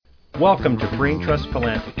Welcome to Brain Trust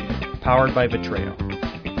Philanthropy, powered by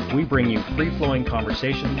Vitreo. We bring you free-flowing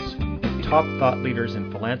conversations with top thought leaders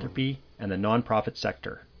in philanthropy and the nonprofit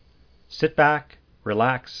sector. Sit back,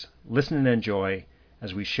 relax, listen and enjoy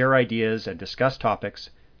as we share ideas and discuss topics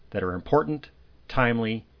that are important,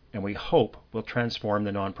 timely, and we hope will transform the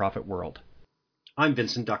nonprofit world. I'm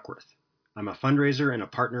Vincent Duckworth. I'm a fundraiser and a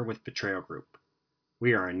partner with Vitreo Group.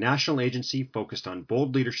 We are a national agency focused on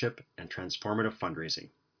bold leadership and transformative fundraising.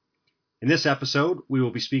 In this episode, we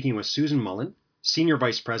will be speaking with Susan Mullen, Senior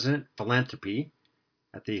Vice President, Philanthropy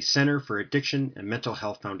at the Centre for Addiction and Mental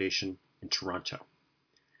Health Foundation in Toronto.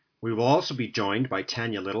 We will also be joined by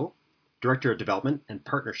Tanya Little, Director of Development and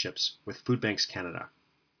Partnerships with Food Banks Canada.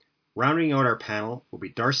 Rounding out our panel will be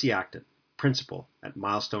Darcy Acton, Principal at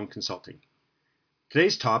Milestone Consulting.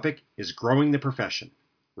 Today's topic is growing the profession,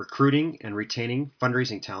 recruiting and retaining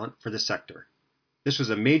fundraising talent for the sector. This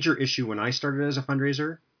was a major issue when I started as a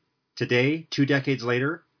fundraiser. Today, 2 decades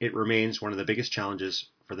later, it remains one of the biggest challenges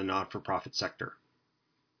for the not-for-profit sector.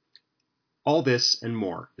 All this and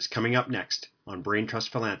more is coming up next on Brain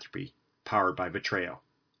Trust Philanthropy, powered by Vitreo.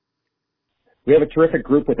 We have a terrific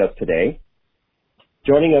group with us today.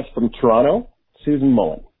 Joining us from Toronto, Susan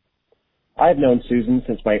Mullen. I have known Susan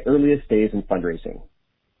since my earliest days in fundraising.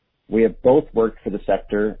 We have both worked for the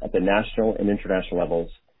sector at the national and international levels,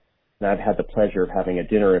 and I've had the pleasure of having a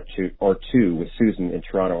dinner or two with Susan in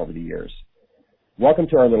Toronto over the years. Welcome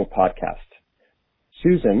to our little podcast.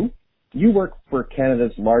 Susan, you work for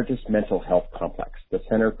Canada's largest mental health complex, the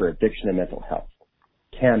Centre for Addiction and Mental Health,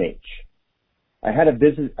 CAMH. I had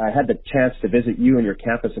the chance to visit you and your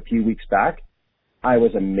campus a few weeks back. I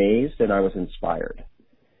was amazed and I was inspired.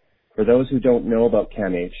 For those who don't know about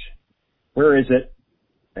CAMH, where is it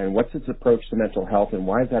and what's its approach to mental health and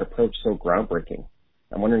why is that approach so groundbreaking?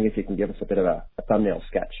 I'm wondering if you can give us a bit of a thumbnail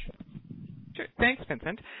sketch. Sure. Thanks,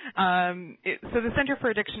 Vincent. So the Centre for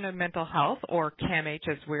Addiction and Mental Health, or CAMH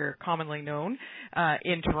as we're commonly known,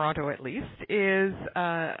 in Toronto at least, is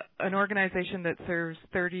an organization that serves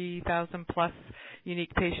 30,000 plus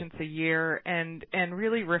unique patients a year and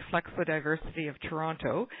really reflects the diversity of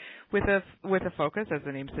Toronto with a focus, as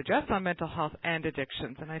the name suggests, on mental health and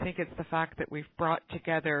addictions. And I think it's the fact that we've brought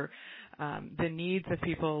together the needs of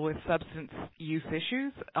people with substance use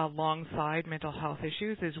issues alongside mental health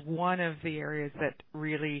issues is one of the areas that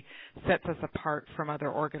really sets us apart from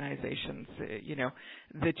other organizations.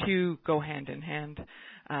 The two go hand in hand.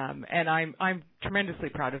 And I'm tremendously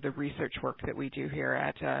proud of the research work that we do here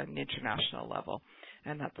at an international level.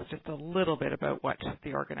 And that's just a little bit about what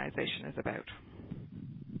the organization is about.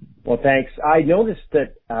 Well, thanks. I noticed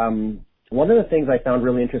that one of the things I found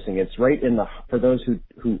really interesting, it's right in for those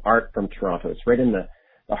who aren't from Toronto, it's right in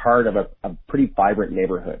the heart of a pretty vibrant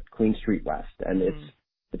neighborhood, Queen Street West. And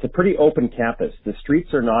it's a pretty open campus. The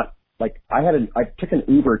streets are not like, I took an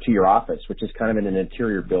Uber to your office, which is kind of in an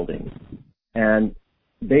interior building. And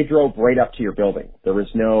they drove right up to your building. There was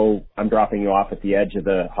no, I'm dropping you off at the edge of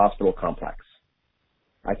the hospital complex.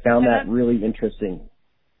 I found that really interesting.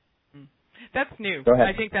 That's new. Go ahead.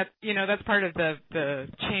 I think that, that's part of the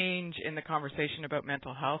change in the conversation about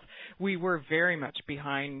mental health. We were very much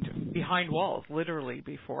behind walls, literally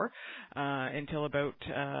before, until about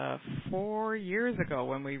 4 years ago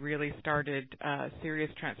when we really started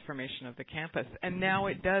serious transformation of the campus. And now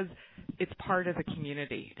it's part of the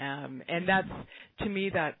community. And that's, to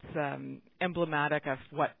me, that's emblematic of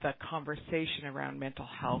what the conversation around mental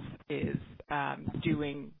health is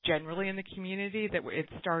doing generally in the community, that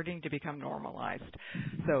it's starting to become normalized.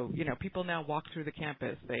 So, people now walk through the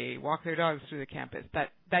campus. They walk their dogs through the campus.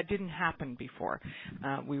 That didn't happen before.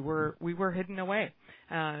 We were hidden away.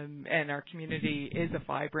 And our community is a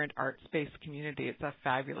vibrant arts-based community. It's a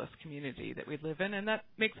fabulous community that we live in, and that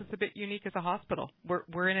makes us a bit unique as a hospital.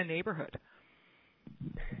 We're in a neighborhood.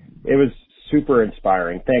 It was super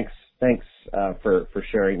inspiring. Thanks for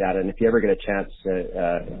sharing that. And if you ever get a chance,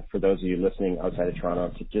 for those of you listening outside of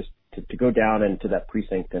Toronto, to go down into that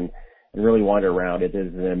precinct and really wander around, it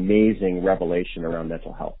is an amazing revelation around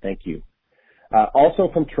mental health. Thank you. Also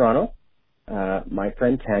from Toronto, my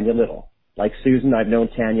friend Tanya Little. Like Susan, I've known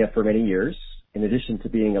Tanya for many years. In addition to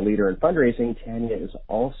being a leader in fundraising, Tanya is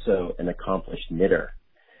also an accomplished knitter,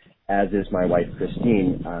 as is my wife,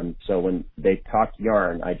 Christine. So when they talk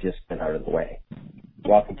yarn, I just get out of the way.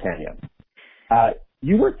 Welcome, Tanya.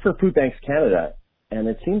 You work for Food Banks Canada, and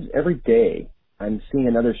it seems every day I'm seeing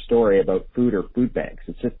another story about food or food banks.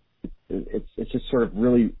 It's just sort of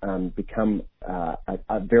really become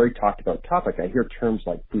a very talked about topic. I hear terms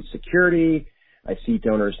like food security. I see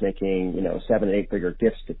donors making 7- and 8-figure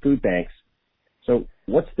gifts to food banks. So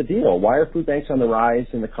what's the deal? Why are food banks on the rise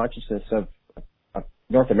in the consciousness of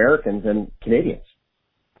North Americans and Canadians?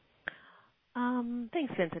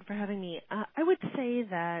 Thanks, Vincent, for having me. I would say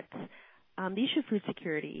that the issue of food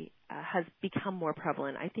security has become more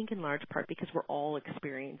prevalent, I think in large part because we're all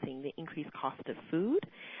experiencing the increased cost of food,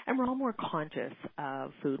 and we're all more conscious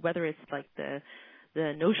of food, whether it's like the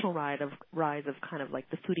notional rise of kind of like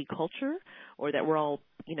the foodie culture, or that we're all,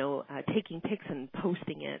 taking pics and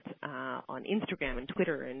posting it on Instagram and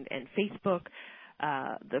Twitter and Facebook,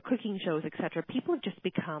 the cooking shows, etc. People have just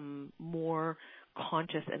become more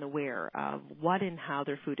conscious and aware of what and how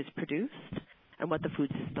their food is produced and what the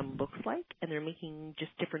food system looks like, and they're making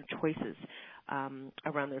just different choices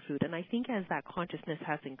around their food. And I think as that consciousness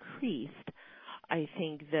has increased, I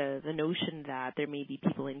think the notion that there may be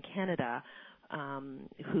people in Canada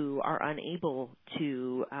who are unable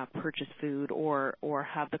to purchase food or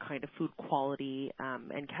have the kind of food quality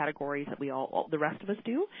and categories that all the rest of us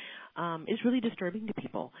do is really disturbing to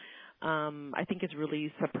people. I think it's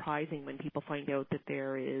really surprising when people find out that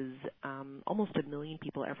there is almost 1 million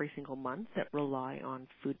people every single month that rely on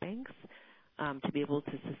food banks to be able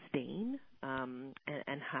to sustain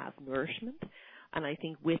and have nourishment. And I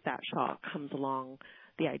think with that shock comes along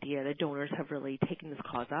the idea that donors have really taken this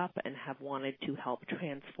cause up and have wanted to help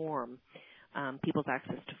transform people's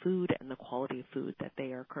access to food and the quality of food that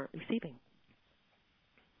they are currently receiving.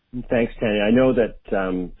 Thanks, Tanya. I know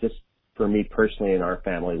that just for me personally and our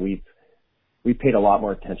family, we've paid a lot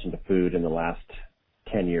more attention to food in the last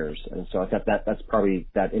 10 years. And so I thought that's probably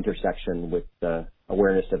that intersection with the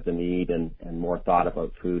awareness of the need and more thought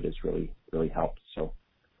about food has really, really helped. So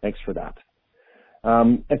thanks for that.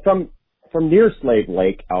 And from near Slave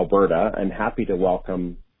Lake, Alberta, I'm happy to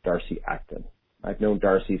welcome Darcy Acton. I've known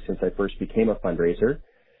Darcy since I first became a fundraiser.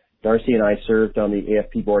 Darcy and I served on the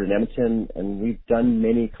AFP board in Edmonton, and we've done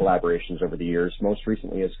many collaborations over the years, most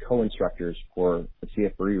recently as co-instructors for the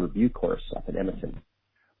CFRE review course up in Edmonton.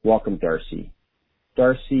 Welcome, Darcy.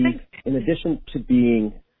 Darcy, in addition to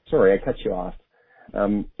being, sorry, I cut you off.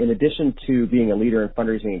 In addition to being a leader in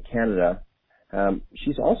fundraising in Canada,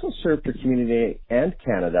 she's also served her community and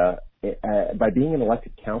Canada by being an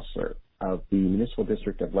elected councillor of the Municipal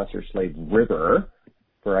District of Lesser Slave River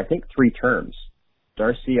for, I think, 3 terms.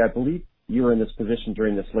 Darcy, I believe you were in this position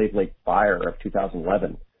during the Slave Lake fire of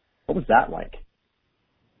 2011. What was that like?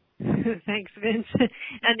 Thanks, Vince.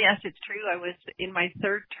 And yes, it's true. I was in my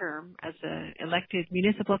 3rd term as an elected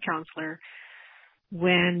municipal councillor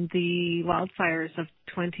when the wildfires of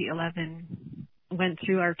 2011 went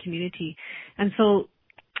through our community. And so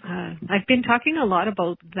I've been talking a lot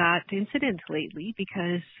about that incident lately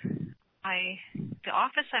because the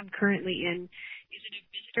office I'm currently in is a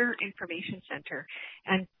visitor information center,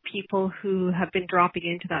 and people who have been dropping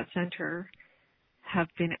into that center have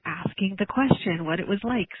been asking the question what it was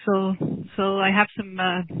like. So I have some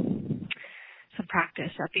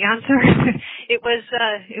practice at the answer. It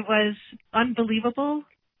was unbelievable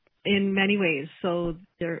in many ways. So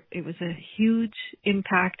it was a huge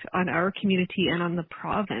impact on our community and on the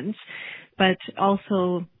province, but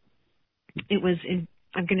also it was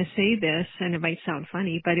I'm going to say this, and it might sound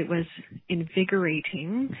funny, but it was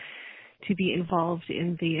invigorating to be involved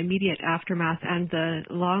in the immediate aftermath and the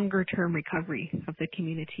longer-term recovery of the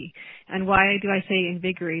community. And why do I say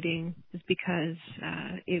invigorating is because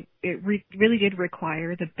it really did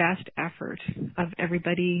require the best effort of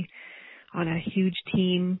everybody on a huge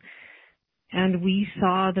team, and we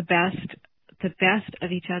saw the best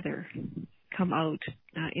of each other come out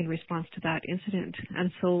in response to that incident.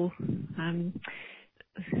 And so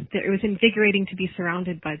it was invigorating to be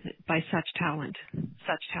surrounded by such talent,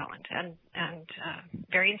 and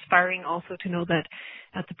very inspiring also to know that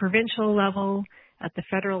at the provincial level, at the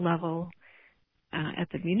federal level, at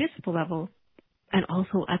the municipal level, and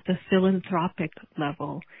also at the philanthropic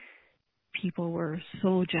level, people were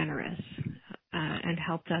so generous and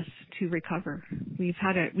helped us to recover. We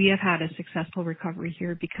have had a successful recovery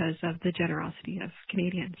here because of the generosity of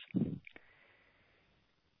Canadians.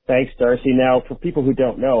 Thanks, Darcy. Now, for people who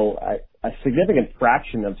don't know, a significant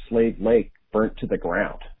fraction of Slave Lake burnt to the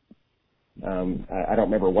ground. I don't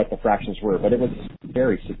remember what the fractions were, but it was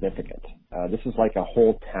very significant. This is like a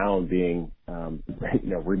whole town being,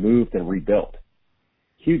 removed and rebuilt.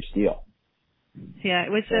 Huge deal. Yeah,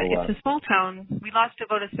 it's a small town. We lost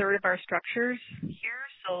about 1/3 of our structures here,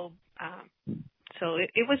 so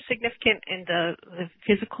it was significant in the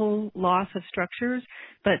physical loss of structures,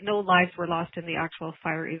 but no lives were lost in the actual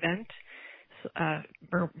fire event,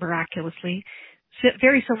 miraculously.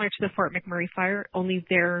 Very similar to the Fort McMurray fire, only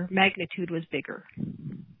their magnitude was bigger.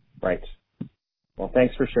 Right. Well,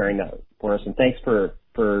 thanks for sharing that for us, and thanks for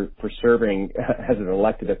serving as an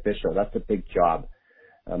elected official. That's a big job.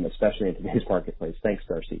 especially in today's marketplace. Thanks,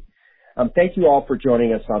 Darcy. Thank you all for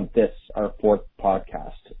joining us on this, our fourth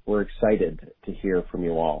podcast. We're excited to hear from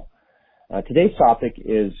you all. Today's topic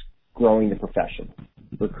is growing the profession,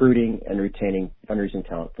 recruiting and retaining fundraising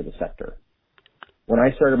talent for the sector. When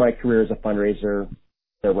I started my career as a fundraiser,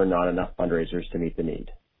 there were not enough fundraisers to meet the need.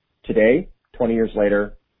 Today, 20 years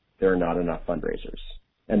later, there are not enough fundraisers,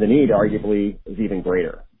 and the need arguably is even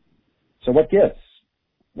greater. So what gives?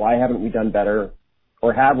 Why haven't we done better,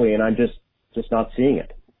 or have we? And I'm just not seeing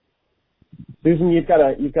it. Susan, you've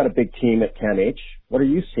got a big team at CAMH. What are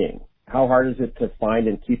you seeing? How hard is it to find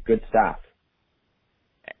and keep good staff?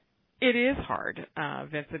 It is hard,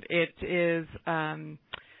 Vincent. It is.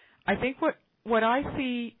 I think what I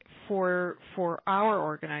see for our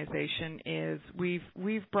organization is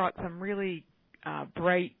we've brought some really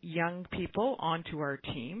bright young people onto our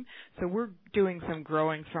team. So we're doing some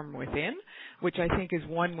growing from within, which I think is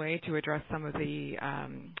one way to address some of the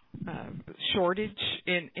shortage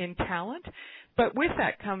in talent. But with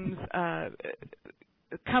that comes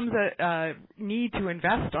a need to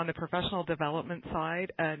invest on the professional development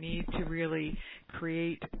side, a need to really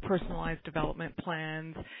create personalized development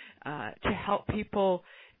plans to help people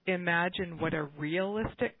imagine what a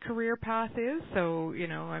realistic career path is. So,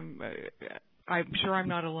 I'm sure I'm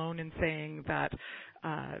not alone in saying that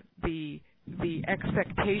the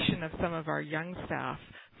expectation of some of our young staff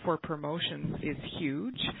for promotions is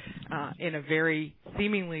huge in a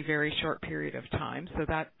seemingly very short period of time. So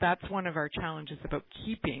that's one of our challenges about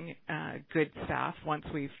keeping good staff once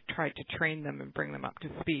we've tried to train them and bring them up to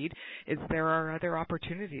speed, is there are other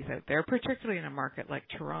opportunities out there, particularly in a market like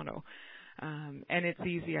Toronto. And it's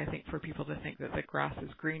easy, I think, for people to think that the grass is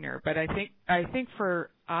greener. But I think for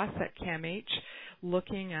us at CAMH,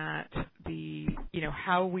 looking at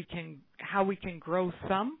how we can grow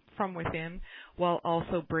some from within while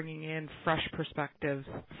also bringing in fresh perspectives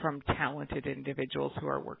from talented individuals who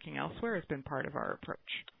are working elsewhere has been part of our approach.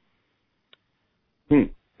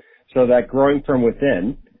 So that growing from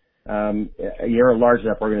within, you're a large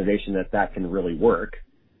enough organization that can really work.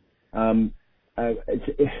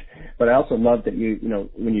 But I also love that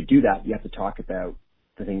when you do that, you have to talk about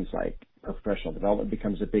the things like professional development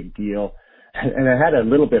becomes a big deal. And I had a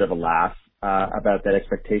little bit of a laugh about that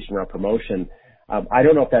expectation around promotion. I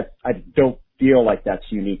don't feel like that's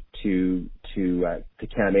unique to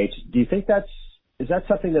CAMH. Do you think is that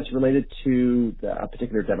something that's related to a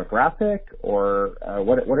particular demographic, or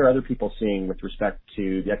what are other people seeing with respect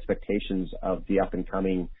to the expectations of the up and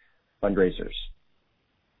coming fundraisers?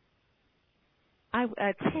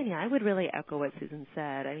 Tanya, I would really echo what Susan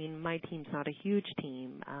said. I mean, my team's not a huge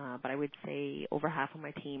team, but I would say over half of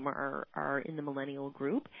my team are in the millennial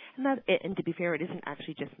group. And to be fair, it isn't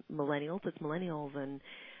actually just millennials. It's millennials and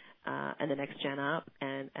the next gen up.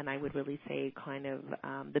 And I would really say kind of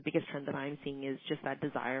the biggest trend that I'm seeing is just that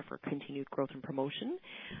desire for continued growth and promotion.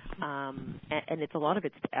 And it's a lot of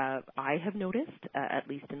it's, I have noticed, at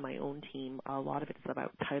least in my own team, a lot of it's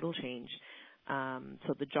about title change.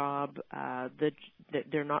 So the job,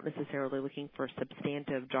 they're not necessarily looking for a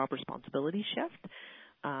substantive job responsibility shift,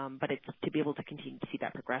 but it's to be able to continue to see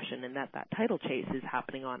that progression, and that title chase is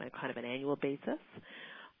happening on a kind of an annual basis.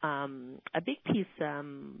 A big piece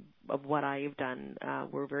of what I've done,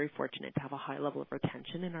 we're very fortunate to have a high level of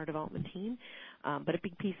retention in our development team, but a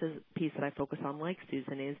big piece that I focus on, like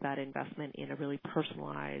Susan, is that investment in a really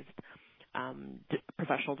personalized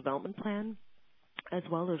professional development plan, as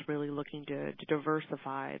well as really looking to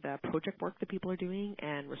diversify the project work that people are doing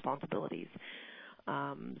and responsibilities,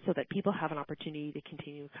 so that people have an opportunity to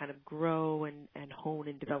continue to kind of grow and hone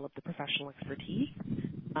and develop the professional expertise,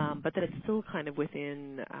 but that it's still kind of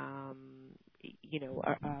within,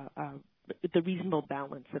 the reasonable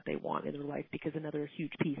balance that they want in their life. Because another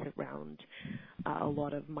huge piece around a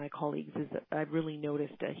lot of my colleagues is that I've really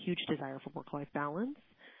noticed a huge desire for work-life balance.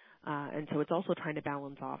 And so it's also trying to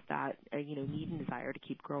balance off that, need and desire to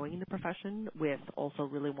keep growing in the profession with also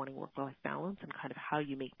really wanting work-life balance, and kind of how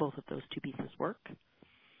you make both of those two pieces work.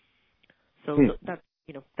 So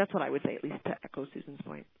that's what I would say, at least to echo Susan's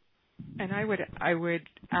point. And I would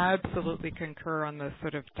absolutely concur on the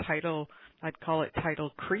sort of title, I'd call it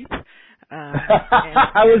title creep.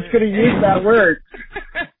 I was going to use that word.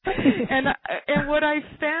 and what I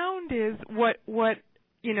found is what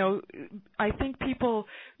I think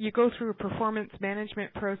you go through a performance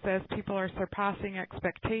management process, people are surpassing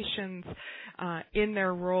expectations in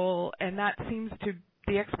their role, and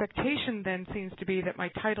the expectation then seems to be that my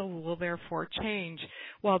title will therefore change,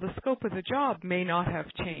 while the scope of the job may not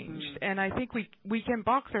have changed. And I think we can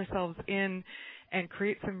box ourselves in and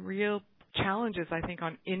create some real challenges, I think,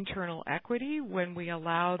 on internal equity when we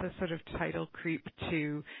allow the sort of title creep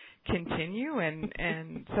to continue,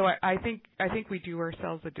 and so I think we do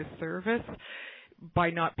ourselves a disservice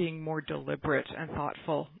by not being more deliberate and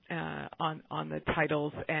thoughtful on the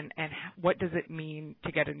titles and what does it mean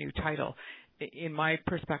to get a new title. In my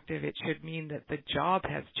perspective, it should mean that the job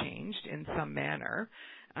has changed in some manner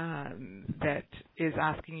that is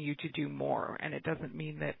asking you to do more, and it doesn't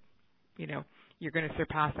mean that you're going to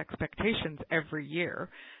surpass expectations every year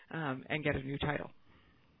and get a new title.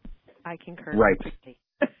 I concur. Right.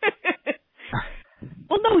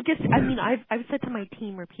 Well, no, I've said to my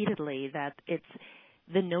team repeatedly that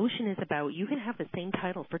the notion is about you can have the same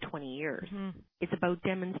title for 20 years. Mm-hmm. It's about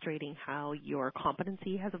demonstrating how your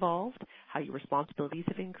competency has evolved, how your responsibilities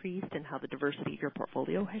have increased, and how the diversity of your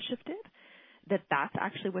portfolio has shifted. That's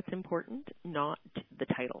actually what's important, not the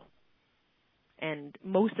title. And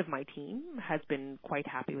most of my team has been quite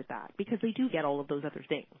happy with that because they do get all of those other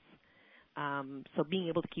things. So being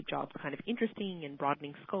able to keep jobs kind of interesting and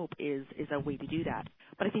broadening scope is a way to do that.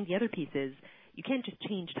 But I think the other piece is you can't just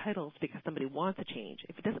change titles because somebody wants a change.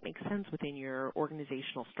 If it doesn't make sense within your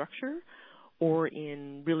organizational structure or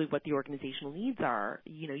in really what the organizational needs are,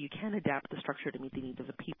 you can adapt the structure to meet the needs of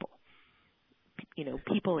the people.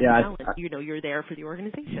 People and talent, you're there for the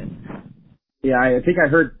organization. Yeah, I think I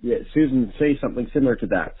heard Susan say something similar to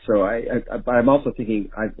that. So I'm also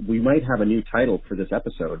thinking we might have a new title for this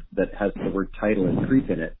episode that has the word title and creep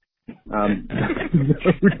in it.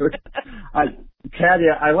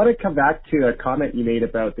 Tanya, I want to come back to a comment you made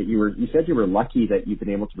about that you said you were lucky that you've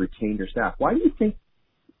been able to retain your staff. Why do you think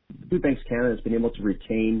Food Banks Canada has been able to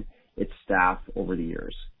retain its staff over the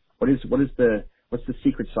years? What's the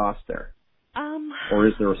secret sauce there? Or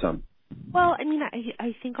is there some? Well,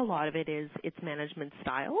 I think a lot of it is its management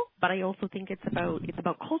style, but I also think it's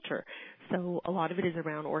about culture. So a lot of it is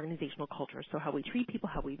around organizational culture. So how we treat people,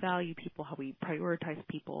 how we value people, how we prioritize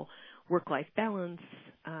people, work-life balance,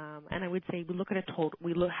 and I would say we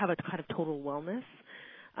have a kind of total wellness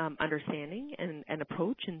understanding and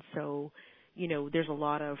approach, and so there's a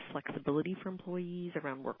lot of flexibility for employees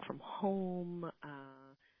around work from home.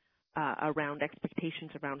 Around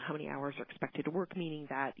expectations around how many hours are expected to work, meaning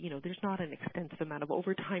that, there's not an extensive amount of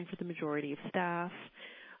overtime for the majority of staff.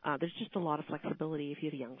 There's just a lot of flexibility if you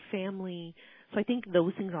have a young family. So I think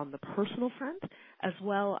those things on the personal front, as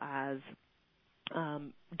well as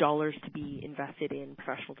dollars to be invested in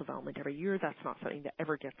professional development every year. That's not something that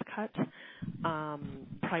ever gets cut.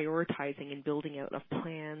 Prioritizing and building out of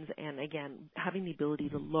plans, and again, having the ability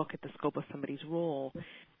to look at the scope of somebody's role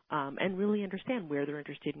and really understand where they're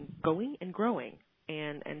interested in going and growing,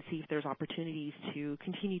 and see if there's opportunities to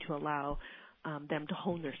continue to allow them to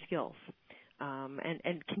hone their skills.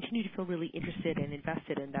 And continue to feel really interested and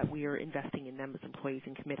invested in that we are investing in them as employees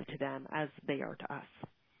and committed to them as they are to us.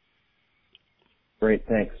 Great,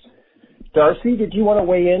 thanks. Darcy, did you want to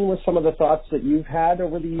weigh in with some of the thoughts that you've had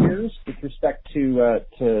over the years with respect to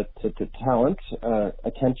talent,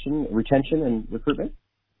 retention, and recruitment?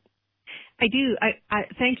 I do. I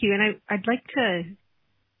thank you, and I'd like to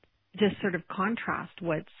just sort of contrast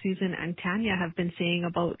what Susan and Tanya have been saying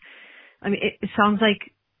about. It sounds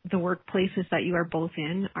like the workplaces that you are both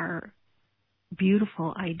in are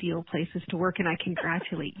beautiful, ideal places to work, and I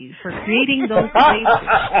congratulate you for creating those places.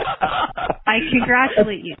 I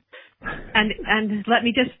congratulate you. And let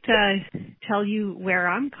me just tell you where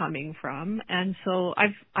I'm coming from. And so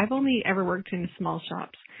I've only ever worked in small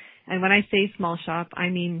shops. And when I say small shop, I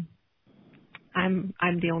mean I'm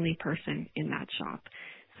the only person in that shop.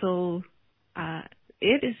 So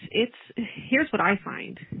here's what I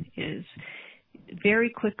find is very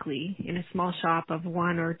quickly in a small shop of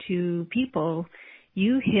one or two people,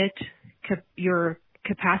 you hit your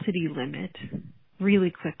capacity limit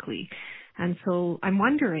really quickly. And so I'm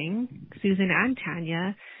wondering, Susan and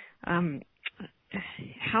Tanya,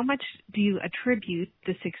 how much do you attribute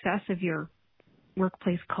the success of your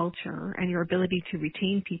workplace culture and your ability to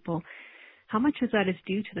retain people? How much of that is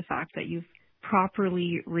due to the fact that you've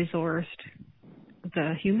properly resourced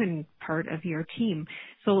the human part of your team?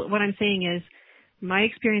 So what I'm saying is, my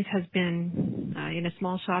experience has been in a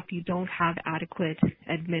small shop, you don't have adequate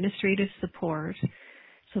administrative support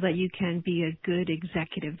so that you can be a good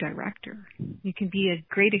executive director. You can be a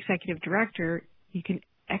great executive director. You can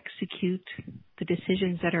execute the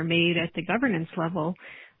decisions that are made at the governance level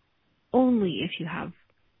only if you have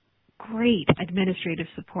great administrative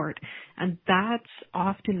support. And that's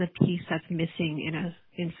often the piece that's missing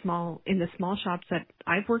in the small shops that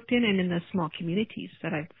I've worked in and in the small communities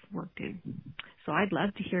that I've worked in. So I'd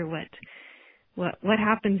love to hear what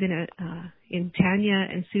happens in Tanya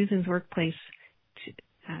and Susan's workplace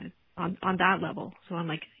on that level. So I'm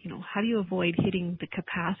like, how do you avoid hitting the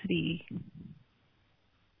capacity?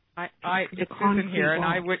 It's Susan here, and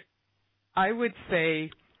I would say,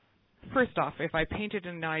 first off, if I painted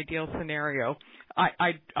an ideal scenario,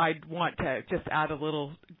 I'd want to just add a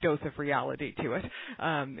little dose of reality to it.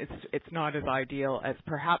 It's not as ideal as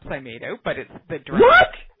perhaps I made out, but it's the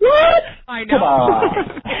direct. What? I know. Come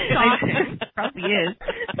on. It probably is.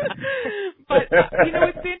 But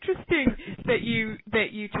it's interesting that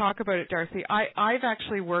you talk about it, Darcy. I've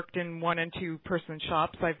actually worked in 1 and 2 person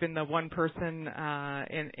shops. I've been the one person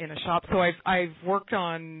in a shop, so I've worked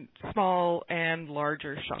on small and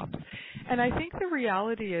larger shops. And I think the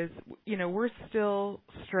reality is, we're still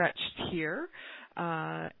stretched here,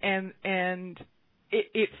 and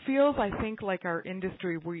it feels, I think, like our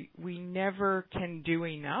industry, we never can do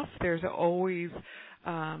enough. There's always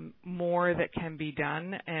more that can be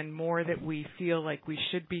done and more that we feel like we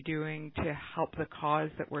should be doing to help the cause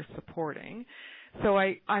that we're supporting. So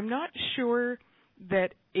I'm not sure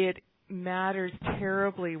that it matters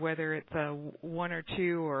terribly whether it's a 1 or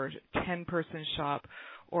 2 or 10 person shop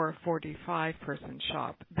or a 45 person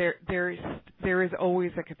shop. There is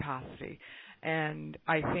always a capacity, and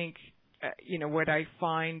I think what I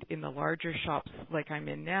find in the larger shops like I'm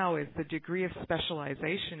in now is the degree of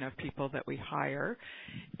specialization of people that we hire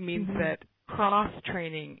means that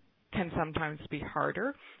cross-training can sometimes be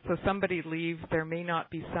harder. So somebody leaves, there may not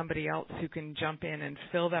be somebody else who can jump in and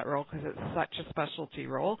fill that role because it's such a specialty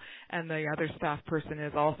role, and the other staff person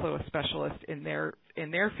is also a specialist in their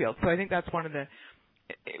field. So I think that's one of the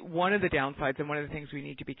downsides, and one of the things we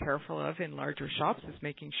need to be careful of in larger shops is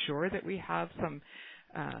making sure that we have some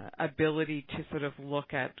ability to sort of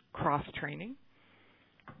look at cross-training.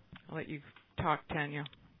 I'll let you talk, Tanya.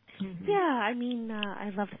 Mm-hmm. Yeah,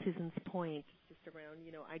 I love Susan's point just around,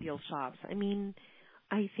 ideal shops.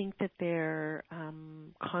 I think that they're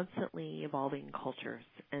constantly evolving cultures,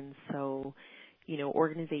 and so,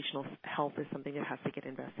 organizational health is something that has to get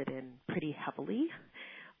invested in pretty heavily.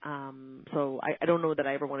 So I don't know that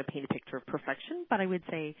I ever want to paint a picture of perfection, but I would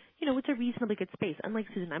say, it's a reasonably good space. Unlike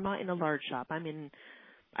Susan, I'm not in a large shop. I'm in,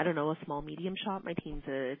 a small, medium shop. My team's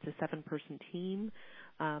it's a 7-person team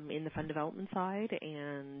in the fund development side,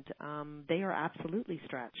 and they are absolutely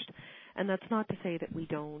stretched. And that's not to say that we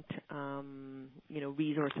don't,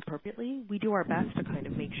 resource appropriately. We do our best to kind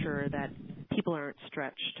of make sure that people aren't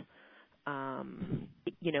stretched,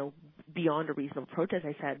 beyond a reasonable approach. As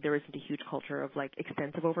I said, there isn't a huge culture of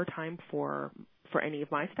extensive overtime for any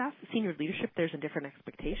of my staff. Senior leadership, there's a different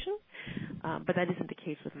expectation, but that isn't the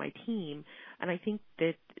case with my team. And I think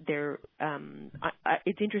that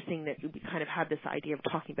it's interesting that we kind of had this idea of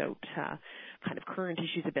talking about kind of current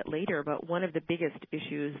issues a bit later, but one of the biggest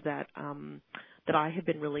issues that I have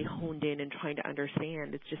been really honed in and trying to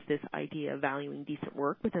understand is just this idea of valuing decent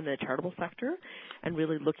work within the charitable sector and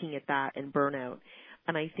really looking at that and burnout.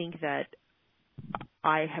 And I think that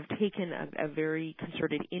I have taken a very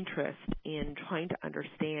concerted interest in trying to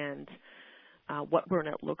understand what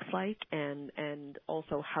burnout looks like and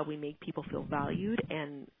also how we make people feel valued.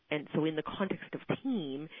 And so in the context of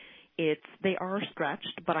team, they are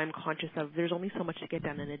stretched, but I'm conscious of there's only so much to get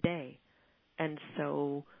done in a day. And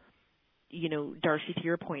so, Darcy, to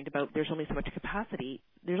your point about there's only so much capacity,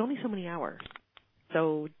 there's only so many hours.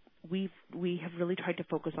 So we have really tried to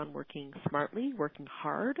focus on working smartly, working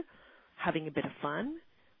hard, having a bit of fun,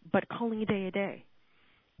 but calling a day.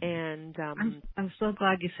 And I'm so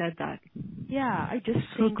glad you said that. Yeah, I just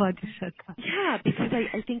so glad you said that. Yeah, because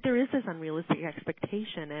I think there is this unrealistic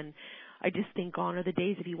expectation, and I just think gone are the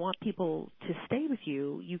days if you want people to stay with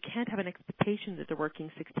you, you can't have an expectation that they're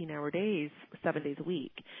working 16-hour days, 7 days a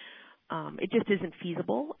week. It just isn't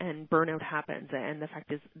feasible, and burnout happens. And the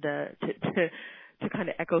fact is, to kind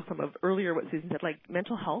of echo some of earlier what Susan said,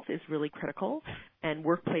 mental health is really critical, and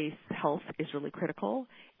workplace health is really critical,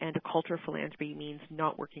 and a culture of philanthropy means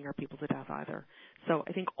not working our people to death either. So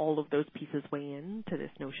I think all of those pieces weigh in to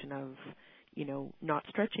this notion of, not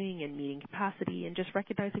stretching and meeting capacity and just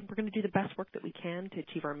recognizing we're going to do the best work that we can to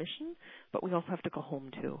achieve our mission, but we also have to go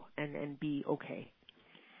home too and be okay.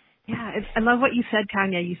 Yeah, I love what you said,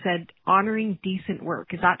 Tanya. You said honoring decent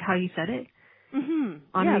work. Is that how you said it? Mm-hmm.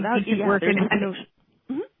 Honoring decent work.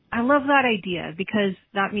 I love that idea because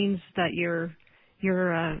that means that you're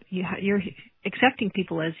accepting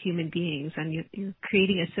people as human beings, and you're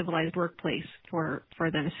creating a civilized workplace for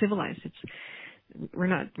them. Civilized. We're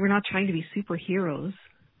not trying to be superheroes.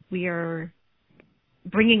 We are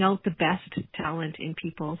bringing out the best talent in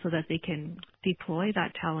people so that they can deploy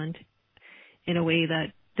that talent in a way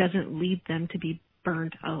that doesn't lead them to be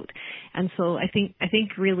burned out. And so I think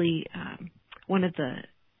really one of the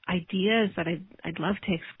ideas that I'd love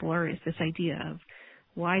to explore is this idea of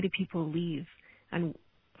why do people leave, and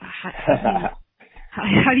how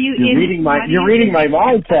do you you're reading my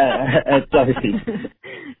mind, Darcy.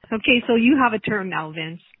 Okay, so you have a term now,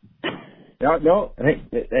 Vince. No,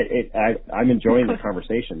 I'm enjoying the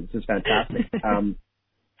conversation. This is fantastic.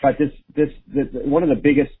 But this one of the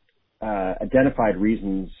biggest identified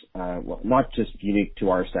reasons, well, not just unique to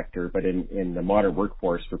our sector, but in the modern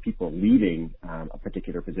workforce for people leaving a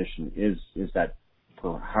particular position is that,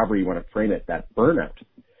 for however you want to frame it, that burnout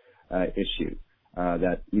issue.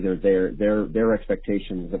 That either their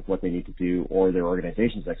expectations of what they need to do or their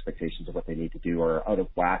organization's expectations of what they need to do are out of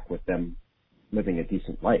whack with them living a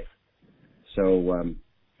decent life. So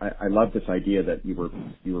I love this idea that you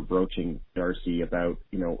were broaching, Darcy, about,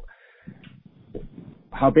 you know,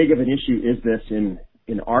 how big of an issue is this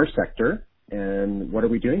in our sector, and what are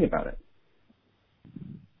we doing about it?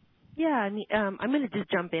 Yeah, I mean, I'm going to just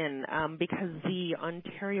jump in because the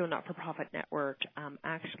Ontario Not-for-Profit Network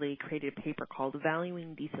actually created a paper called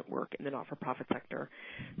 "Valuing Decent Work in the Not-for-Profit Sector."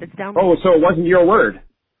 That's down. Oh, so it wasn't your word?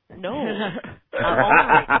 No,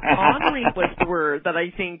 honoring was the word that I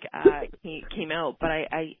think came out. But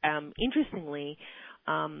I interestingly,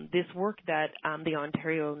 this work that the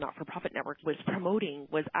Ontario Not-for-Profit Network was promoting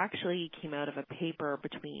came out of a paper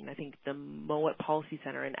between, I think, the Mowat Policy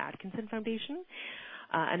Center and Atkinson Foundation.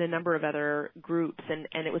 And a number of other groups, and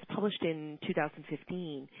it was published in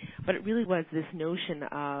 2015. But it really was this notion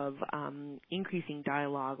of increasing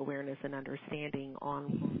dialogue, awareness, and understanding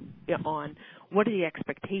on what are the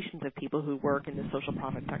expectations of people who work in the social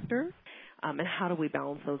profit sector, and how do we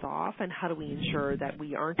balance those off, and how do we ensure that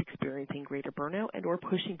we aren't experiencing greater burnout and or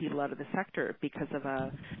pushing people out of the sector because of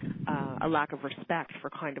a lack of respect for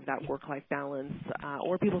kind of that work-life balance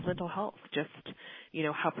or people's mental health, just, you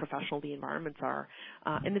know, how professional the environments are.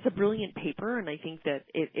 And it's a brilliant paper, and I think that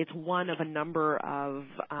it's one of a number of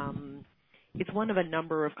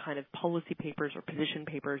kind of policy papers or position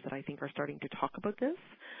papers that I think are starting to talk about this.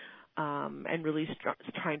 And really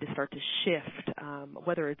trying to start to shift,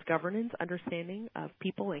 whether it's governance understanding of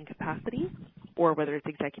people and capacity, or whether it's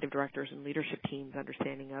executive directors and leadership teams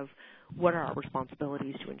understanding of what are our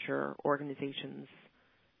responsibilities to ensure organizations,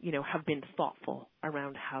 you know, have been thoughtful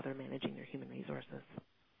around how they're managing their human resources.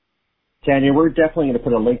 Tanya, we're definitely going to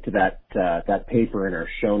put a link to that paper in our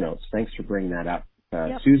show notes. Thanks for bringing that up.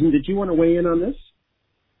 Yep. Susan, did you want to weigh in on this?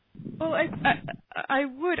 Well, I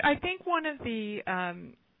would. I think one of the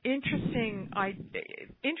interesting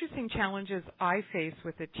challenges I face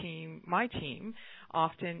with my team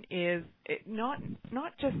often is not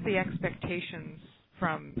just the expectations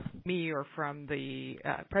from me or from the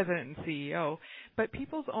president and CEO, but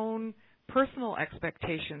people's own personal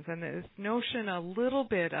expectations, and this notion a little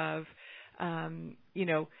bit of, you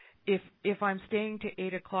know, if I'm staying to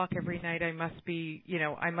 8 o'clock every night, I must be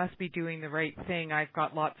doing the right thing. I've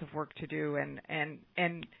got lots of work to do,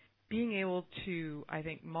 and being able to, I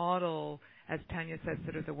think, model, as Tanya said,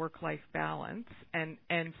 sort of the work-life balance, and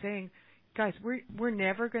saying, guys, we're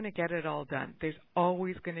never going to get it all done. There's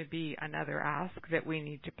always going to be another ask that we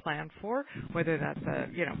need to plan for, whether that's a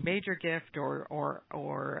major gift or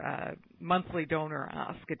a monthly donor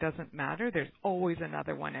ask. It doesn't matter. There's always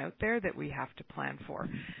another one out there that we have to plan for.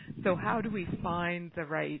 So how do we find the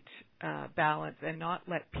right balance and not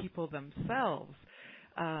let people themselves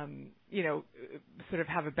sort of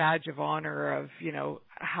have a badge of honor of,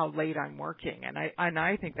 how late I'm working. And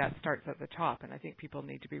I think that starts at the top. And I think people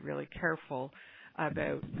need to be really careful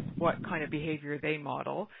about what kind of behavior they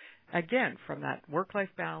model. Again, from that work-life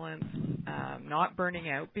balance, not burning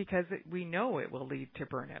out, because we know it will lead to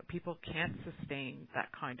burnout. People can't sustain that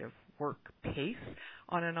kind of work pace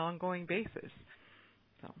on an ongoing basis.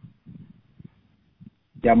 So.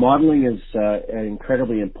 Yeah, modeling is an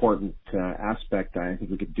incredibly important aspect. I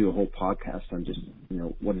think we could do a whole podcast on just,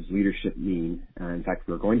 what does leadership mean? In fact,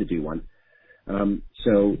 we're going to do one.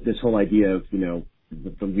 So this whole idea of, the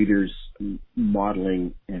leaders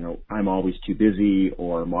modeling, I'm always too busy,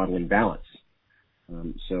 or modeling balance.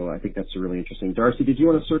 So I think that's really interesting. Darcy, did you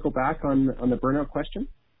want to circle back on the burnout question?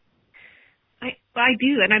 I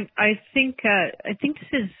do, and I think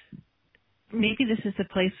this is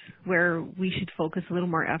a place where we should focus a little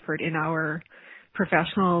more effort in our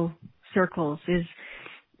professional circles, is,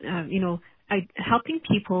 helping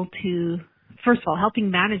people to, first of all,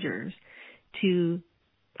 helping managers to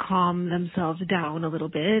calm themselves down a little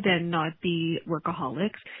bit and not be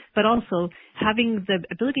workaholics, but also having the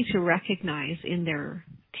ability to recognize in their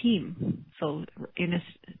team, so in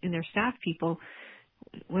their staff people,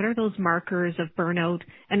 what are those markers of burnout,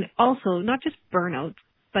 and also not just burnout,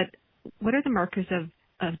 but what are the markers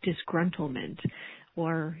of disgruntlement?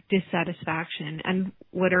 or dissatisfaction, and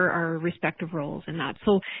what are our respective roles in that.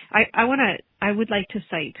 So I would like to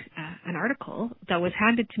cite an article that was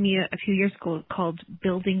handed to me a few years ago called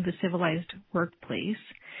Building the Civilized Workplace.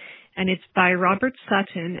 And it's by Robert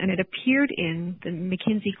Sutton, and it appeared in the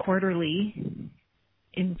McKinsey Quarterly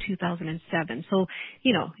in 2007. So,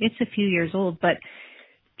 it's a few years old, but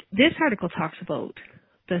this article talks about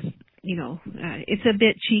this, it's a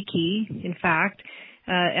bit cheeky, in fact,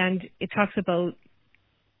 and it talks about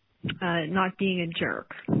not being a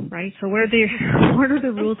jerk, right? So what are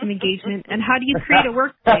the rules of engagement, and how do you create a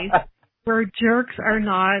workplace where jerks are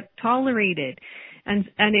not tolerated? And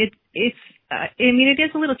it is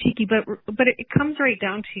a little cheeky, but it comes right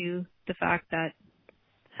down to the fact that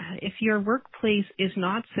if your workplace is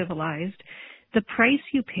not civilized, the price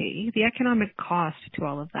you pay, the economic cost to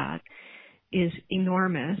all of that is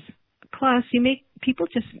enormous. Plus, you make people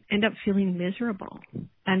just end up feeling miserable.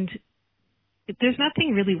 And there's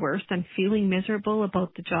nothing really worse than feeling miserable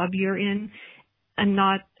about the job you're in and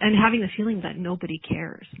having the feeling that nobody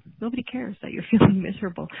cares. Nobody cares that you're feeling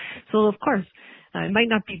miserable. So, of course, it might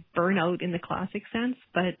not be burnout in the classic sense,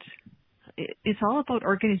 but it's all about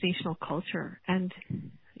organizational culture. And,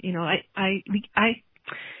 I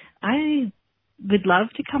would love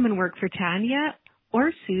to come and work for Tanya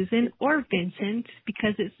or Susan or Vincent,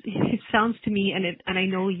 because it sounds to me, and I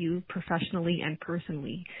know you professionally and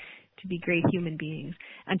personally, to be great human beings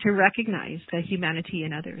and to recognize the humanity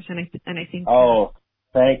in others. And I think. Oh,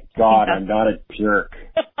 thank God I'm not a jerk.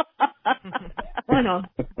 Oh no,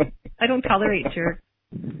 I don't tolerate jerks.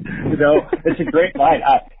 It's a great line.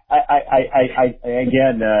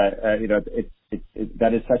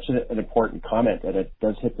 That is such an important comment, and it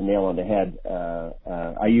does hit the nail on the head.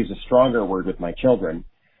 I use a stronger word with my children,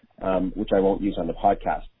 which I won't use on the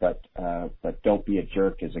podcast, but don't be a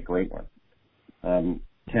jerk is a great one.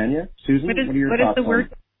 Tanya, Susan, what are your thoughts? What is the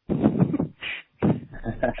word?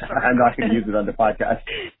 I'm not going to use it on the podcast.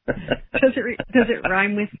 Does it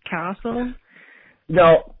rhyme with castle?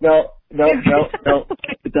 No, it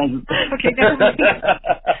doesn't. Okay, never mind.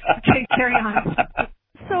 Okay, carry on.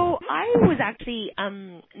 So I was actually,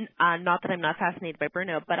 not that I'm not fascinated by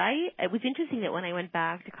burnout, but it was interesting that when I went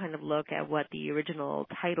back to kind of look at what the original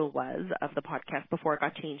title was of the podcast before it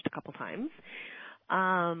got changed a couple times,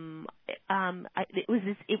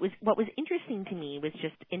 what was interesting to me was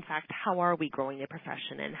just, in fact, how are we growing the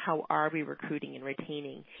profession and how are we recruiting and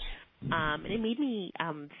retaining? And it made me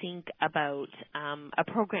think about a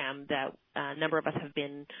program that a number of us have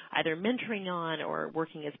been either mentoring on or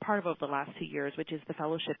working as part of over the last 2 years, which is the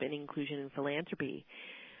Fellowship in Inclusion and Philanthropy.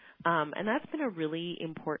 And that's been a really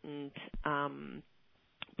important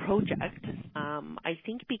project, I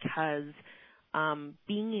think, because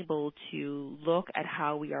being able to look at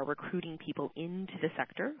how we are recruiting people into the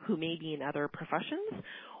sector who may be in other professions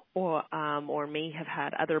or may have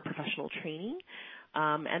had other professional training,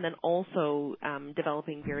 and then also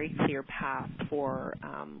developing very clear paths for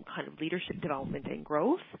kind of leadership development and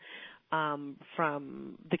growth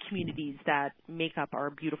from the communities that make up our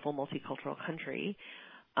beautiful multicultural country.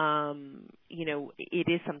 It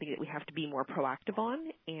is something that we have to be more proactive on,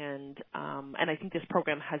 and I think this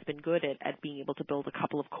program has been good at being able to build a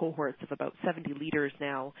couple of cohorts of about 70 leaders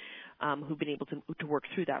now who've been able to work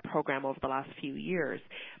through that program over the last few years.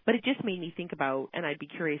 But it just made me think about, and I'd be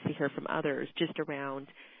curious to hear from others, just around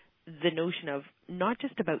the notion of not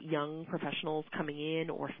just about young professionals coming in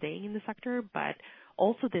or staying in the sector, but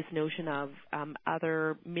also this notion of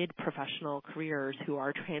other mid-professional careers who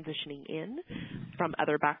are transitioning in from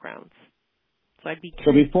other backgrounds. So I'd be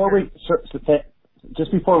curious.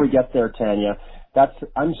 Just before we get there, Tanya,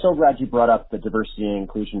 I'm so glad you brought up the Diversity and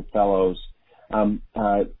Inclusion Fellows. One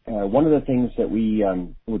of the things that we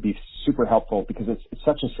would be super helpful, because it's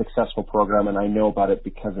such a successful program, and I know about it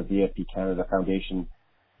because of the AFP Canada Foundation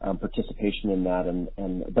participation in that.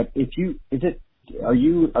 But are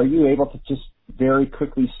you able to just very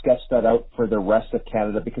quickly sketch that out for the rest of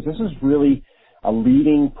Canada? Because this is really a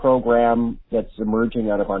leading program that's emerging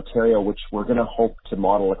out of Ontario, which we're going to hope to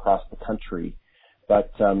model across the country.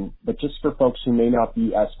 But just for folks who may not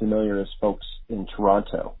be as familiar as folks in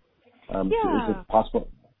Toronto, is it possible?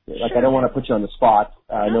 Like, sure. I don't want to put you on the spot.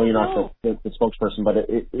 I know you're not the spokesperson, but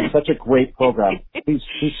it's such a great program. Please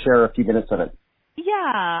share a few minutes on it.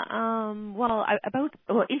 Yeah.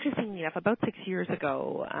 Interestingly enough, about 6 years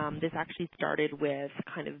ago, this actually started with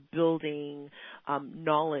kind of building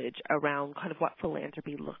knowledge around kind of what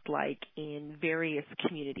philanthropy looked like in various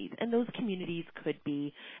communities. And those communities could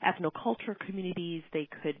be ethnocultural communities, they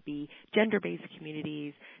could be gender-based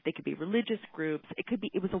communities, they could be religious groups.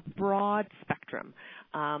 It was a broad spectrum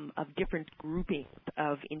of different groupings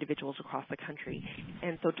of individuals across the country.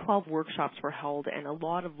 And so 12 workshops were held, and a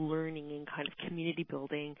lot of learning and kind of community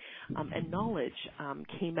building and knowledge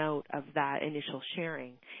came out of that initial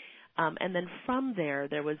sharing. And then from there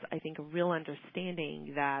was, I think, a real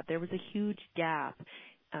understanding that there was a huge gap.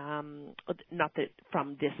 Not that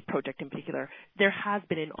from this project in particular, there has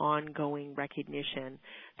been an ongoing recognition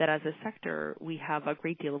that as a sector we have a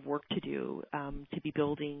great deal of work to do to be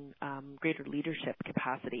building greater leadership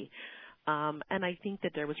capacity. And I think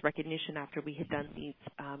that there was recognition after we had done these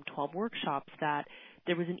 12 workshops that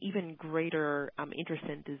there was an even greater interest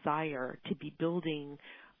and desire to be building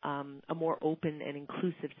a more open and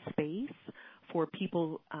inclusive space for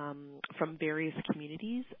people from various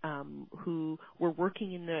communities who were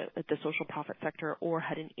working in the social profit sector or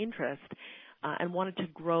had an interest and wanted to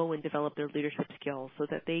grow and develop their leadership skills so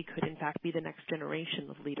that they could, in fact, be the next generation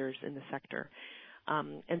of leaders in the sector.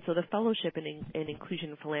 And so the Fellowship in Inclusion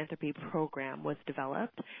and Philanthropy program was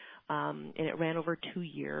developed, and it ran over 2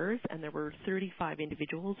 years, and there were 35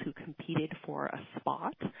 individuals who competed for a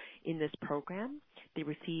spot in this program. They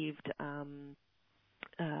received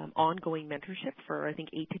ongoing mentorship for, I think,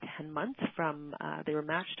 8 to 10 months from, they were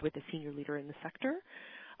matched with a senior leader in the sector,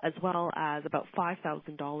 as well as about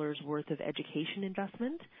 $5,000 worth of education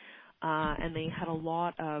investment. And they had a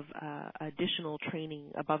lot of additional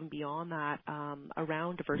training above and beyond that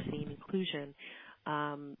around diversity and inclusion,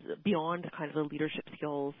 beyond kind of the leadership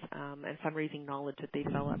skills and fundraising knowledge that they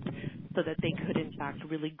developed, so that they could, in fact,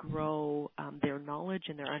 really grow their knowledge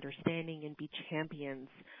and their understanding and be champions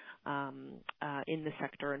in the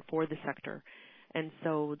sector and for the sector. And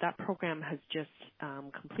so that program has just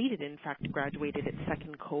completed, in fact, graduated its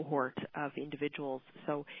second cohort of individuals.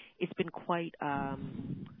 So it's been quite a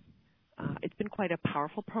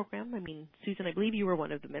powerful program. I mean, Susan, I believe you were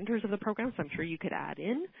one of the mentors of the program, so I'm sure you could add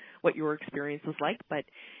in what your experience was like. But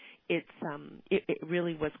it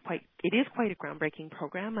really was it is quite a groundbreaking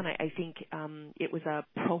program, and I think it was a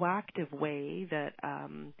proactive way that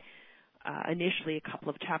initially a couple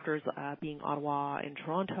of chapters being Ottawa and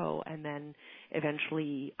Toronto, and then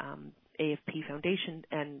eventually AFP Foundation,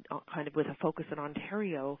 and kind of with a focus in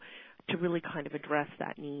Ontario to really kind of address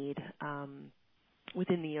that need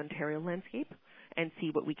within the Ontario landscape and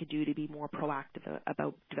see what we could do to be more proactive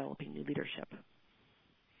about developing new leadership.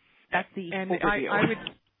 That's the overview.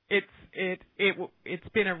 It's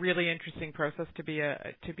been a really interesting process to be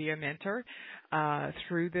a mentor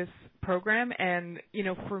through this program. And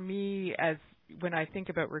for me, when I think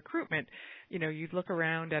about recruitment, you look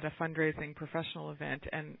around at a fundraising professional event,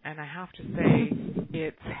 and I have to say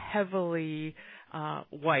it's heavily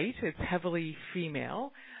white, it's heavily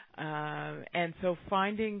female, and so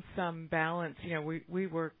finding some balance. We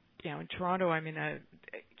work in Toronto. I'm in a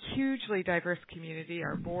hugely diverse community.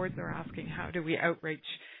 Our boards are asking, how do we outreach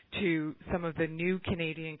to some of the new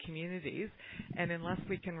Canadian communities? And unless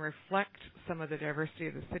we can reflect some of the diversity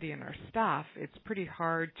of the city and our staff, it's pretty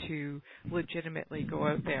hard to legitimately go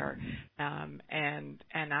out there and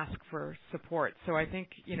ask for support. So I think,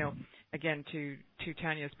 again, to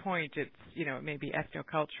Tanya's point, it's, it may be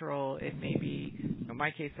ethnocultural, it may be, in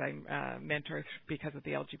my case, I'm mentor because of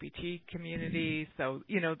the LGBT community. So,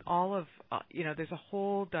 all of, there's a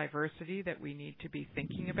whole diversity that we need to be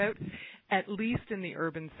thinking about, at least in the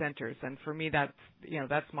urban centers. And for me,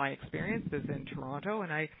 that's my experience is in Toronto,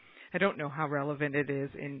 and I don't know how relevant it is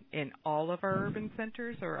in all of our urban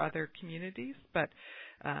centers or other communities, but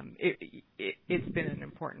it's been an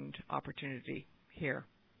important opportunity here.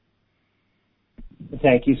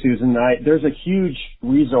 Thank you, Susan. There's a huge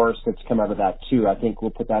resource that's come out of that, too. I think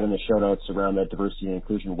we'll put that in the show notes around the Diversity and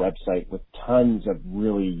Inclusion website with tons of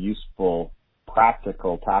really useful,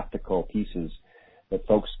 practical, tactical pieces that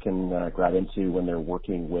folks can grab into when they're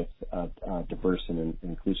working with diverse and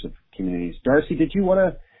inclusive communities. Darcy, did you want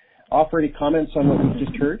to offer any comments on what we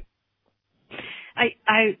just heard?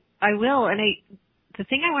 I will, and the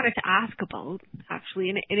thing I wanted to ask about, actually,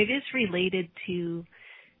 and it is related to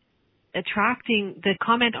the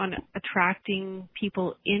comment on attracting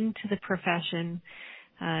people into the profession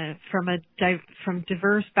from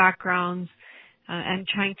diverse backgrounds and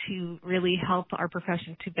trying to really help our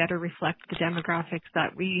profession to better reflect the demographics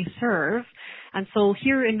that we serve. And so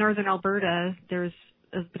here in Northern Alberta, there's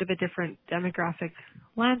a bit of a different demographic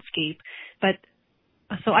landscape. But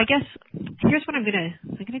so I guess here's what I'm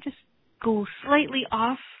gonna just go slightly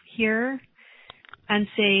off here and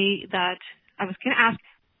say that I was gonna ask,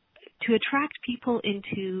 to attract people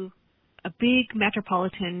into a big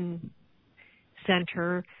metropolitan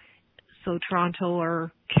center, so Toronto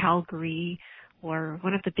or Calgary or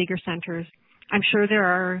one of the bigger centers, I'm sure there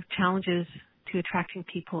are challenges to attracting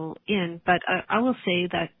people in. But I will say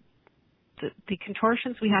that the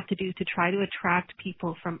contortions we have to do to try to attract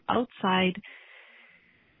people from outside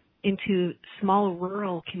into small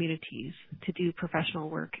rural communities to do professional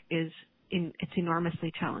work it's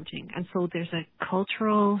enormously challenging. And so there's a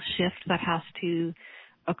cultural shift that has to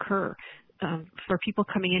occur. For people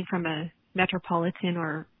coming in from a metropolitan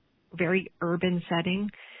or very urban setting,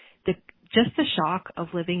 just the shock of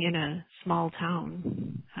living in a small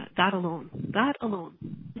town, that alone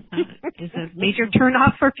is a major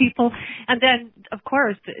turnoff for people. And then, of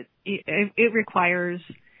course, it requires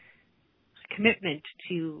commitment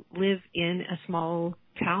to live in a small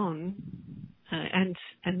town and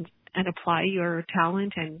apply your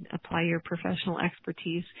talent and apply your professional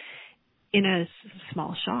expertise in a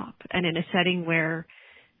small shop and in a setting where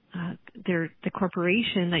the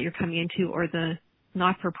corporation that you're coming into or the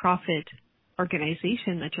not-for-profit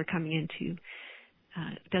organization that you're coming into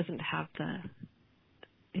doesn't have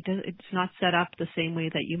it's not set up the same way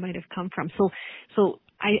that you might have come from. So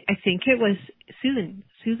I think it was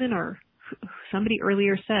Susan or somebody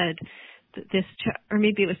earlier said this, or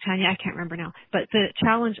maybe it was Tanya, I can't remember now, but the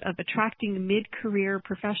challenge of attracting mid-career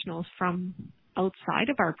professionals from outside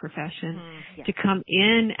of our profession to come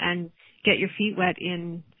in and get your feet wet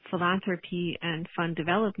in philanthropy and fund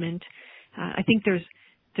development. I think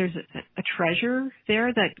there's a treasure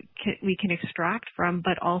there that we can extract from,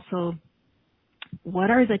 but also what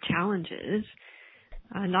are the challenges,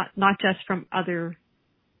 not just from other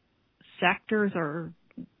sectors or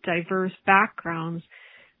diverse backgrounds,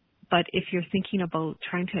 but if you're thinking about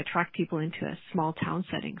trying to attract people into a small town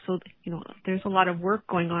setting. So, there's a lot of work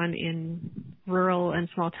going on in rural and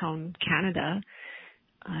small town Canada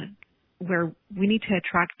where we need to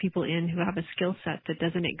attract people in who have a skill set that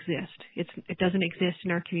doesn't exist. It doesn't exist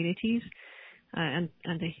in our communities, and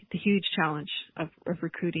the huge challenge of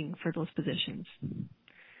recruiting for those positions.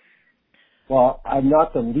 Well, I'm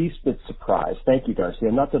not the least bit surprised. Thank you, Darcy.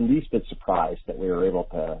 I'm not the least bit surprised that we were able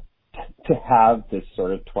to have this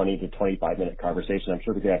sort of 20 to 25 minute conversation. I'm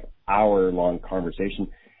sure we could have hour-long conversation.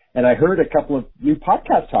 And I heard a couple of new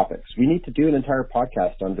podcast topics. We need to do an entire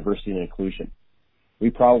podcast on diversity and inclusion. We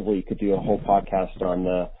probably could do a whole podcast on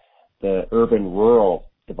the urban-rural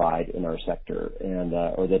divide in our sector and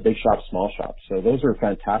or the big shop, small shop. So those are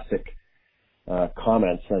fantastic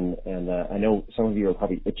comments, and I know some of you are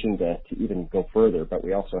probably itching to even go further, but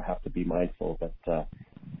we also have to be mindful that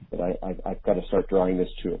I've got to start drawing this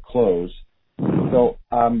to a close. So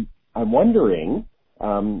I'm wondering,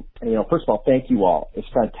 first of all, thank you all. It's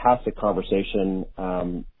a fantastic conversation.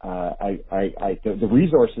 The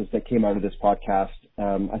resources that came out of this podcast,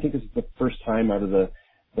 I think this is the first time out of the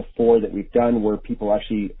four that we've done where people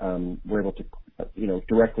actually were able to,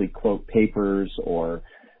 directly quote papers or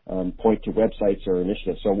point to websites or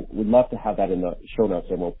initiatives. So we'd love to have that in the show notes,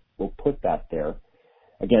 and we'll put that there.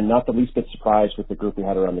 Again, not the least bit surprised with the group we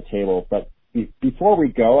had around the table. But before we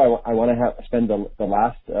go, I want to spend the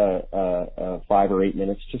last 5 or 8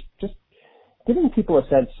 minutes just giving people a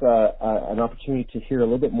sense, an opportunity to hear a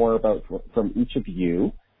little bit more about from each of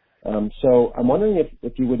you. So I'm wondering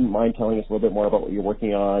if you wouldn't mind telling us a little bit more about what you're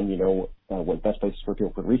working on, what best places for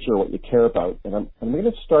people could reach you or what you care about. And I'm going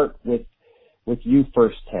to start with you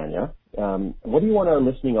first, Tanya. What do you want our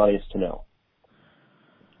listening audience to know?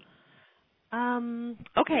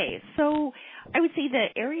 Okay, so I would say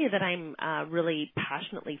the area that I'm really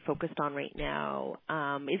passionately focused on right now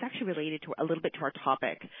is actually related to a little bit to our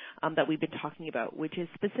topic that we've been talking about, which is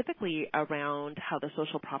specifically around how the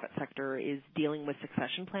social profit sector is dealing with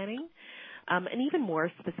succession planning. And even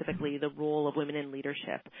more specifically, the role of women in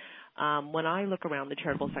leadership. When I look around the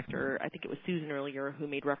charitable sector, I think it was Susan earlier who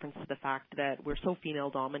made reference to the fact that we're so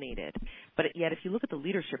female-dominated. But yet, if you look at the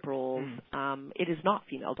leadership roles, it is not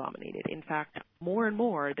female-dominated. In fact, more and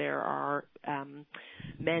more there are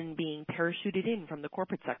men being parachuted in from the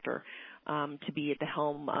corporate sector to be at the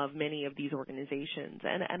helm of many of these organizations.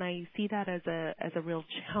 And I see that as a real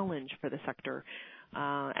challenge for the sector.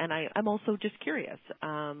 And I'm also just curious,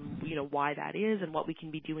 why that is and what we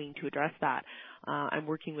can be doing to address that. I'm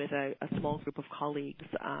working with a small group of colleagues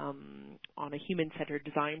on a human-centered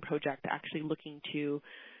design project, actually looking to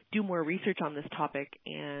do more research on this topic.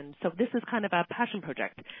 And so this is kind of a passion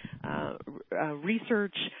project,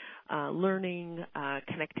 research, learning,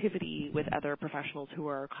 connectivity with other professionals who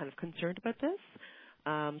are kind of concerned about this.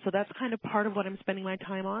 So that's kind of part of what I'm spending my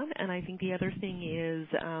time on. And I think the other thing is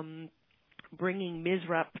bringing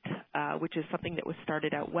MISREP, which is something that was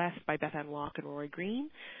started out west by Beth Ann Locke and Rory Green,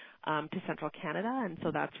 to Central Canada, and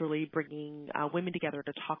so that's really bringing women together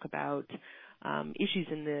to talk about issues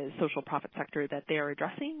in the social profit sector that they are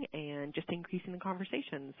addressing and just increasing the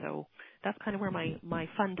conversation. So that's kind of where my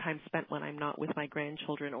fun time spent when I'm not with my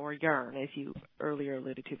grandchildren or yarn, as you earlier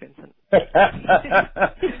alluded to, Vincent.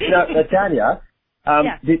 Now, Tanya,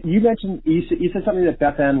 yes. you mentioned, you said something that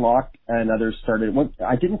Beth Ann Locke and others started.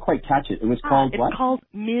 I didn't quite catch it. It was called what? It's called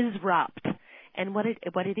Misrupt. And what it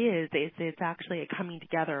is it's actually a coming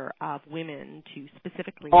together of women to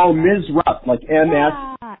specifically... Oh, Misrupt, like MS.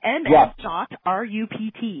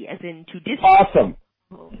 MS.RUPT, as in to disrupt. Awesome.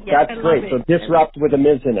 Yes, that's great. So disrupt with a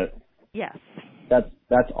Ms in it. Yes.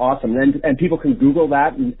 That's awesome. And people can Google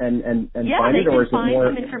that and find it, or is it more... Yeah, they can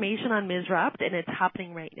find some information on Misrupt, and it's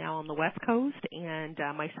happening right now on the West Coast, and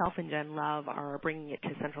myself and Jen Love are bringing it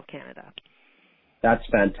to Central Canada. That's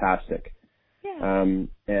fantastic. Yeah.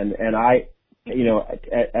 And I... You know,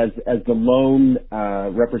 as the lone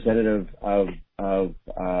representative of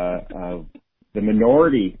the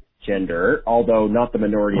minority gender, although not the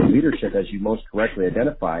minority in leadership, as you most correctly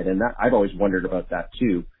identified, and that I've always wondered about that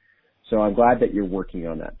too. So I'm glad that you're working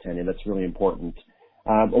on that, Tanya. That's really important.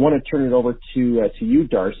 I want to turn it over to you,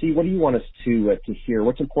 Darcy. What do you want us to hear?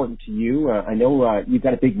 What's important to you? I know you've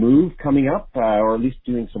got a big move coming up, or at least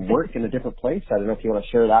doing some work in a different place. I don't know if you want to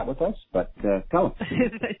share that with us, but tell us. I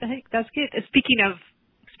think that's good. Speaking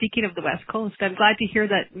of the West Coast, I'm glad to hear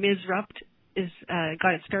that Misrupt is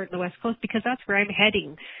got its start in the West Coast, because that's where I'm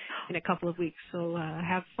heading in a couple of weeks. So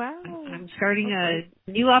I'm starting a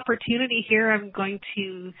new opportunity here. I'm going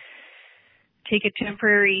to take a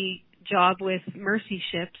temporary job with Mercy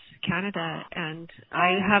Ships Canada, and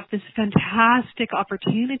I have this fantastic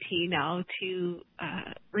opportunity now to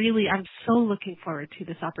I'm so looking forward to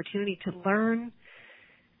this opportunity to learn,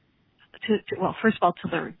 well, first of all, to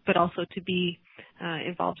learn, but also to be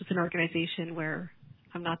involved with an organization where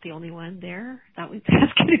I'm not the only one there. That's going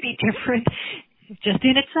to be different just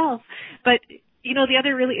in itself. But, you know, the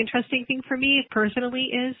other really interesting thing for me personally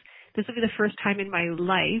is this will be the first time in my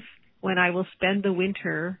life when I will spend the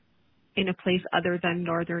winter in a place other than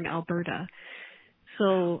northern Alberta.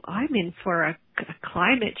 So I'm in for a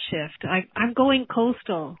climate shift. I'm going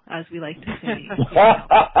coastal, as we like to say.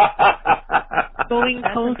 Going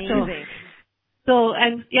coastal. Amazing. So,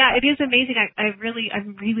 and yeah, it is amazing. I'm really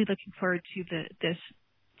looking forward to this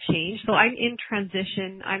change. So I'm in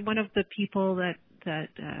transition. I'm one of the people that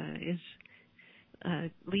is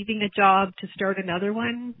leaving a job to start another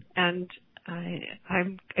one, and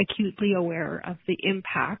I'm acutely aware of the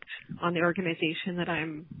impact on the organization that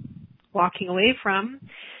I'm walking away from.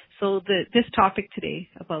 So this topic today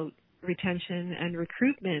about retention and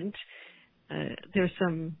recruitment, I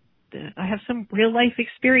have some real life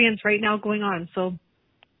experience right now going on. But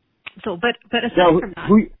aside from that,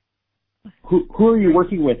 who are you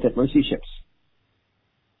working with at Mercy Ships?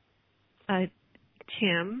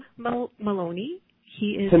 Tim Maloney.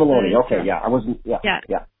 He is Tim Maloney. Okay, yeah, I wasn't. Yeah.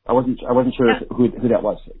 I wasn't sure who that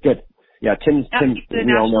was. Good. Yeah, Tim's he's the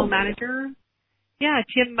national manager. Yeah,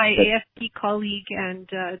 Tim, my AFP colleague, and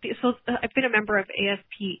so I've been a member of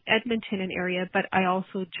AFP Edmonton and area, but I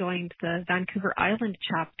also joined the Vancouver Island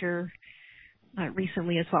chapter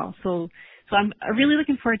recently as well. So I'm really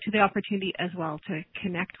looking forward to the opportunity as well to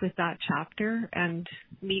connect with that chapter and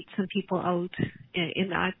meet some people out in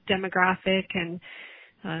that demographic, and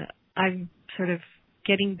I'm sort of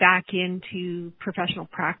getting back into professional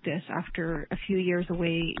practice after a few years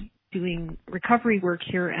away doing recovery work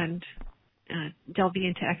here and delving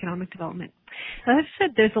into economic development. As I've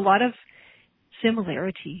said, there's a lot of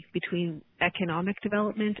similarity between economic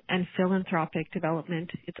development and philanthropic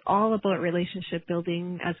development. It's all about relationship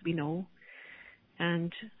building, as we know.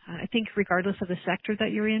 And I think regardless of the sector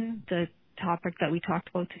that you're in, the topic that we talked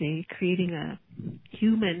about today, creating a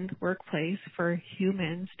human workplace for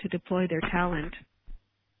humans to deploy their talent,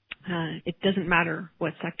 it doesn't matter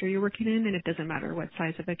what sector you're working in, and it doesn't matter what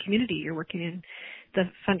size of a community you're working in. The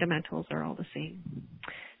fundamentals are all the same.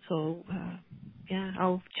 So,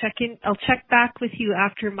 I'll check back with you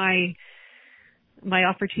after my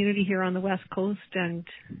opportunity here on the West Coast, and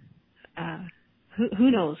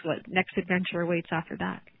who knows what next adventure awaits after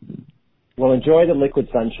that. Well, enjoy the liquid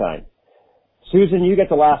sunshine. Susan, you get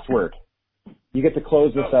the last word. You get to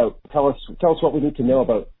close this out. Tell us what we need to know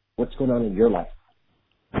about what's going on in your life.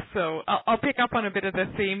 So I'll pick up on a bit of the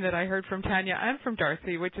theme that I heard from Tanya and from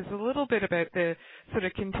Darcy, which is a little bit about the sort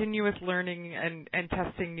of continuous learning and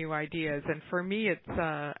testing new ideas. And for me, it's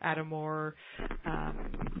at a more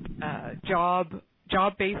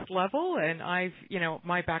job-based level. And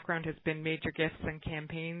my background has been major gifts and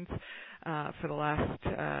campaigns for the last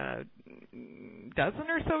dozen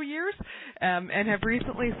or so years, and have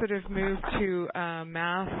recently sort of moved to a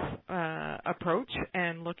mass approach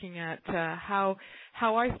and looking at how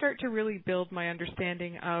I start to really build my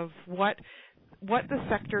understanding of what the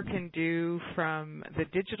sector can do from the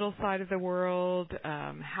digital side of the world.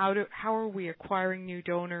 How are we acquiring new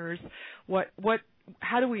donors?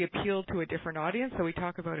 How do we appeal to a different audience? So we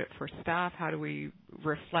talk about it for staff. How do we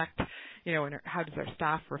reflect, and how does our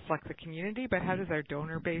staff reflect the community? But how does our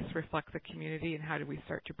donor base reflect the community? And how do we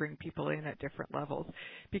start to bring people in at different levels?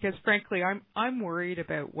 Because frankly, I'm worried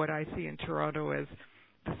about what I see in Toronto as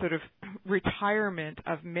the sort of retirement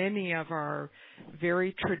of many of our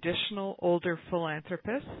very traditional older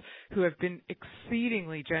philanthropists who have been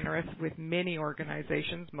exceedingly generous with many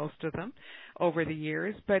organizations, most of them, over the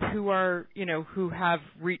years, but who are, who have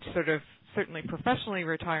reached sort of certainly professionally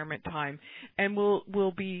retirement time and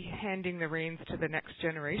will be handing the reins to the next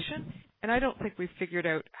generation. And I don't think we've figured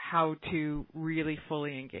out how to really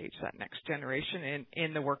fully engage that next generation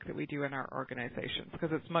in the work that we do in our organizations,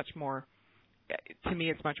 because it's much more, to me,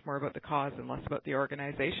 it's much more about the cause and less about the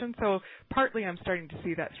organization. So partly I'm starting to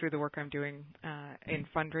see that through the work I'm doing in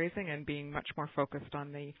fundraising and being much more focused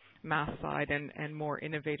on the mass side and more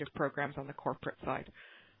innovative programs on the corporate side.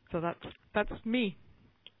 So that's me.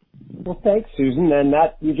 Well, thanks, Susan. And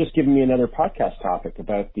that you've just given me another podcast topic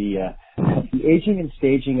about the aging and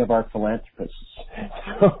staging of our philanthropists.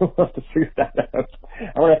 So we'll have to figure that out.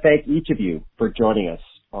 I want to thank each of you for joining us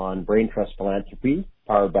on Brain Trust Philanthropy,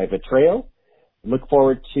 powered by Vitreo. Look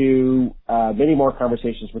forward to many more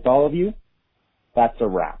conversations with all of you. That's a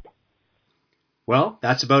wrap. Well,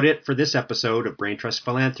 that's about it for this episode of Brain Trust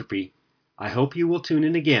Philanthropy. I hope you will tune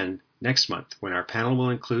in again next month when our panel will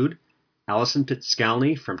include Alison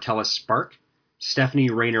Pitzscalny from TELUS Spark, Stephanie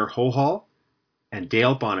Rayner-Hohol, and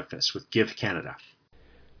Dale Boniface with Give Canada.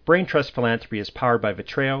 Brain Trust Philanthropy is powered by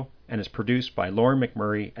Vitreo and is produced by Lauren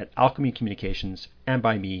McMurray at Alchemy Communications and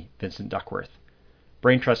by me, Vincent Duckworth.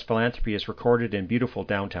 Brain Trust Philanthropy is recorded in beautiful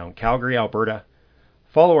downtown Calgary, Alberta.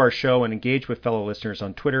 Follow our show and engage with fellow listeners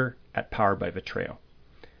on Twitter at Powered by Vitreo.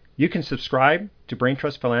 You can subscribe to Brain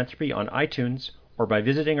Trust Philanthropy on iTunes or by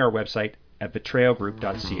visiting our website at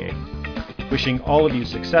vitreogroup.ca. Wishing all of you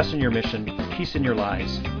success in your mission, peace in your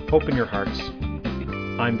lives, hope in your hearts.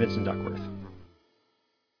 I'm Vincent Duckworth.